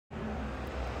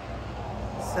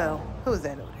So, who's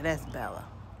that over there? That's Bella.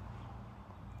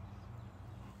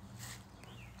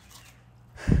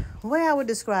 The way I would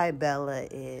describe Bella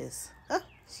is,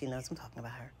 she knows I'm talking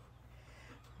about her.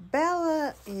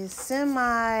 Bella is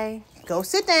go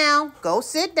sit down,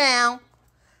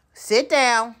 sit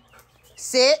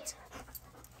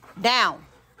down.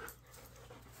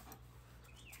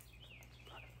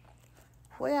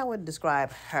 The way I would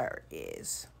describe her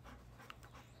is,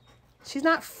 she's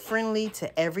not friendly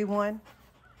to everyone.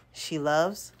 She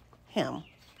loves him.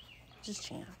 Just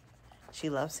Champ. She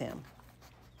loves him.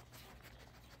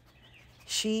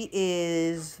 She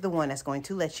is the one that's going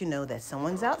to let you know that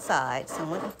someone's outside,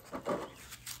 someone's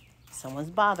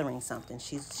bothering something.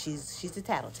 She's the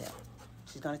tattletale.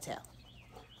 She's gonna tell.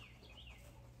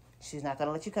 She's not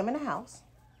gonna let you come in the house.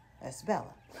 That's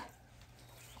Bella.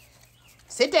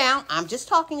 Sit down. I'm just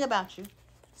talking about you.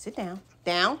 Sit down.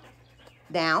 Down.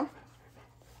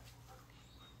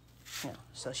 Yeah,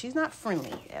 so she's not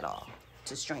friendly at all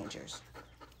to strangers.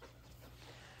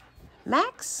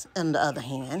 Max, on the other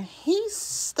hand,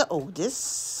 he's the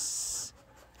oldest,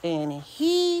 and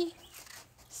he's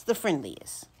the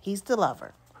friendliest. He's the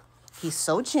lover. He's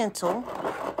so gentle,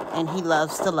 and he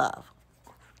loves to love.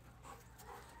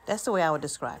 That's the way I would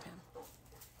describe him.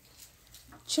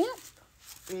 Champ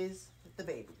is the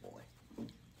baby boy.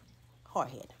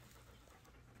 Hardhead.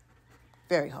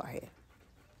 Very hardhead.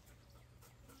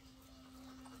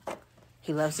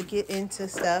 He loves to get into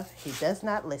stuff. He does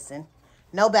not listen.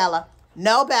 No, Bella.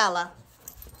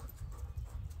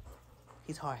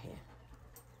 He's hardhead.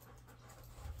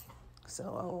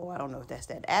 So, I don't know if that's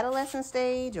that adolescent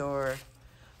stage or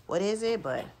what is it,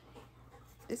 but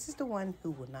this is the one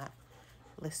who will not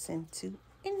listen to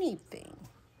anything.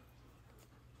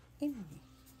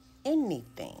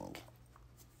 Anything.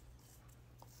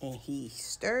 And he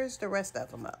stirs the rest of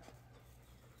them up.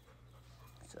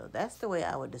 So that's the way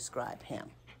I would describe him.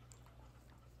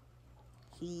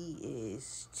 He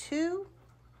is 2.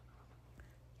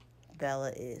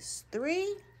 Bella is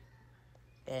 3.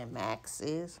 And Max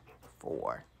is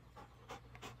 4.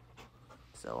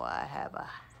 So I have a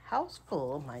house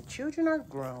full. My children are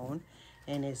grown.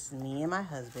 And it's me and my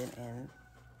husband. And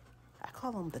I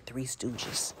call them the 3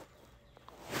 Stooges.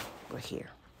 We're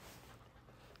here.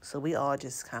 So we all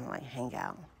just kind of like hang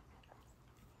out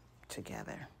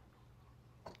together.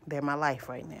 They're my life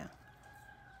right now.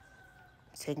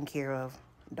 Taking care of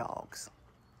dogs.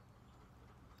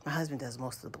 My husband does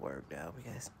most of the work, though,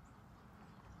 because,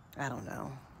 I don't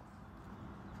know.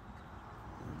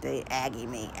 They aggy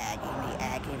me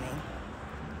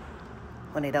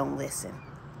when they don't listen.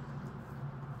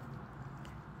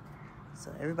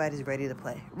 So everybody's ready to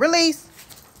play. Release!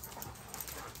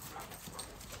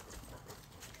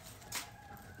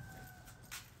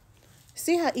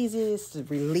 See how easy it is to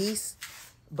release?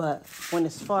 But when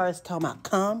as far as talking about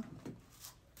come,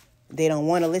 they don't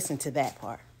want to listen to that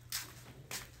part.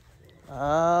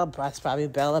 Oh, that's probably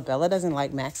Bella. Bella doesn't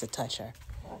like Max to touch her.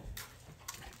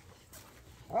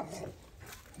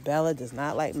 Bella does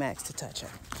not like Max to touch her.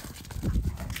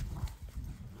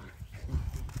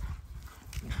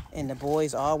 And the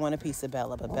boys all want a piece of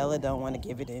Bella, but Bella don't want to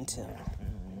give it into them.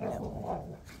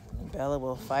 No. Bella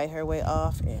will fight her way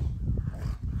off. And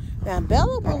now,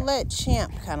 Bella will let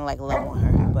Champ kind of like love on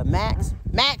her. But Max,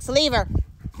 leave her.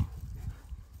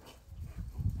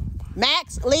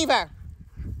 Max, leave her.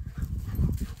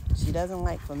 She doesn't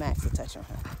like for Max to touch on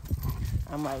her.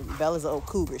 I'm like, Bella's an old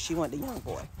cougar. She want the young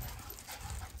boy.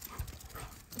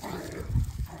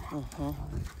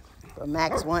 But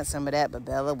Max wants some of that, but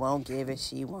Bella won't give it.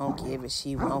 She won't give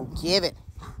it.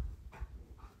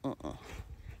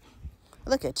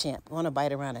 Look at Champ. Want to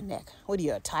bite around the neck. What are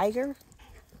you, a tiger?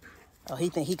 Oh, he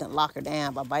think he can lock her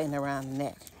down by biting around the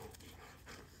neck.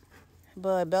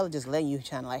 But Bella just letting you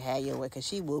trying to like have your way, because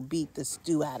she will beat the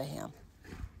stew out of him.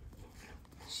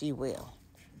 She will.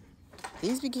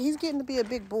 He's getting to be a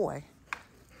big boy.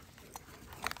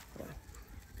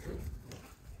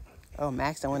 Oh,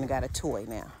 Max done went and got a toy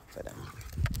now for them.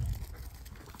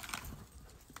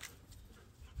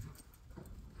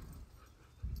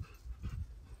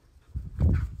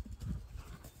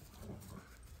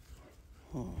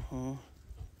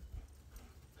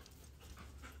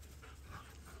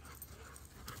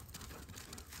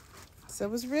 So it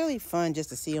was really fun just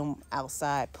to see him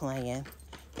outside playing.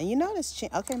 And you notice,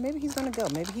 okay, maybe he's going to go.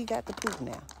 Maybe he got the poop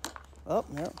now. Oh,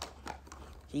 no.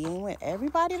 He ain't went.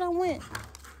 Everybody done went.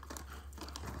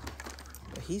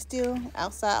 But he's still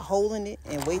outside holding it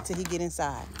and wait till he get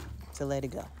inside to let it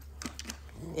go.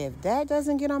 If that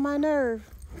doesn't get on my nerve,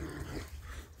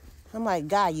 I'm like,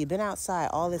 God, you've been outside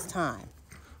all this time.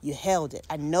 You held it.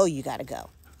 I know you got to go.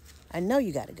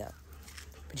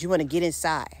 But you want to get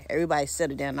inside. Everybody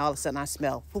settle down, and all of a sudden I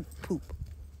smell poop, poop.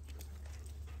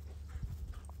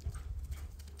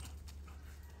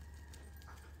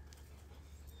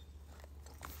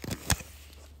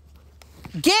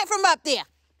 Get from up there.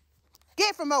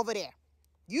 Get from over there.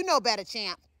 You know better,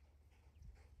 champ.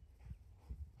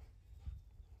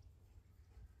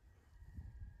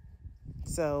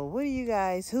 So what do you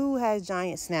guys, who has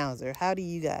giant schnauzer? How do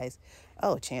you guys,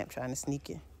 oh, champ trying to sneak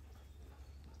in.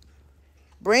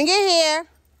 Bring it here.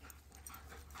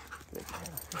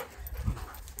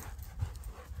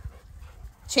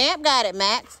 Champ got it,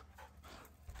 Max.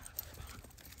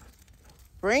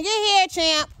 Bring it here,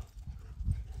 champ.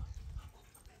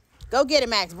 Go get it,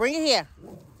 Max. Bring it here.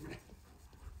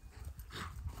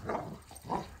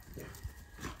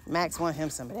 Max want him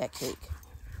some of that cake.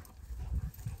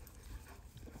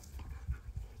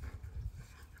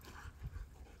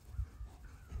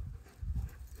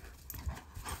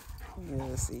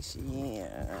 Let's see, she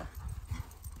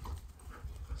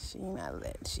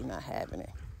not having it.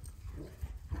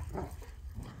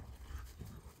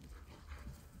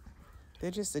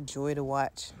 They're just a joy to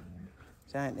watch.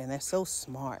 Giant, and they're so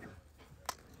smart.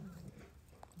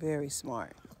 Very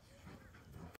smart.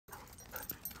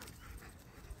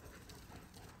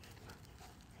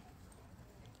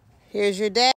 Here's your dad.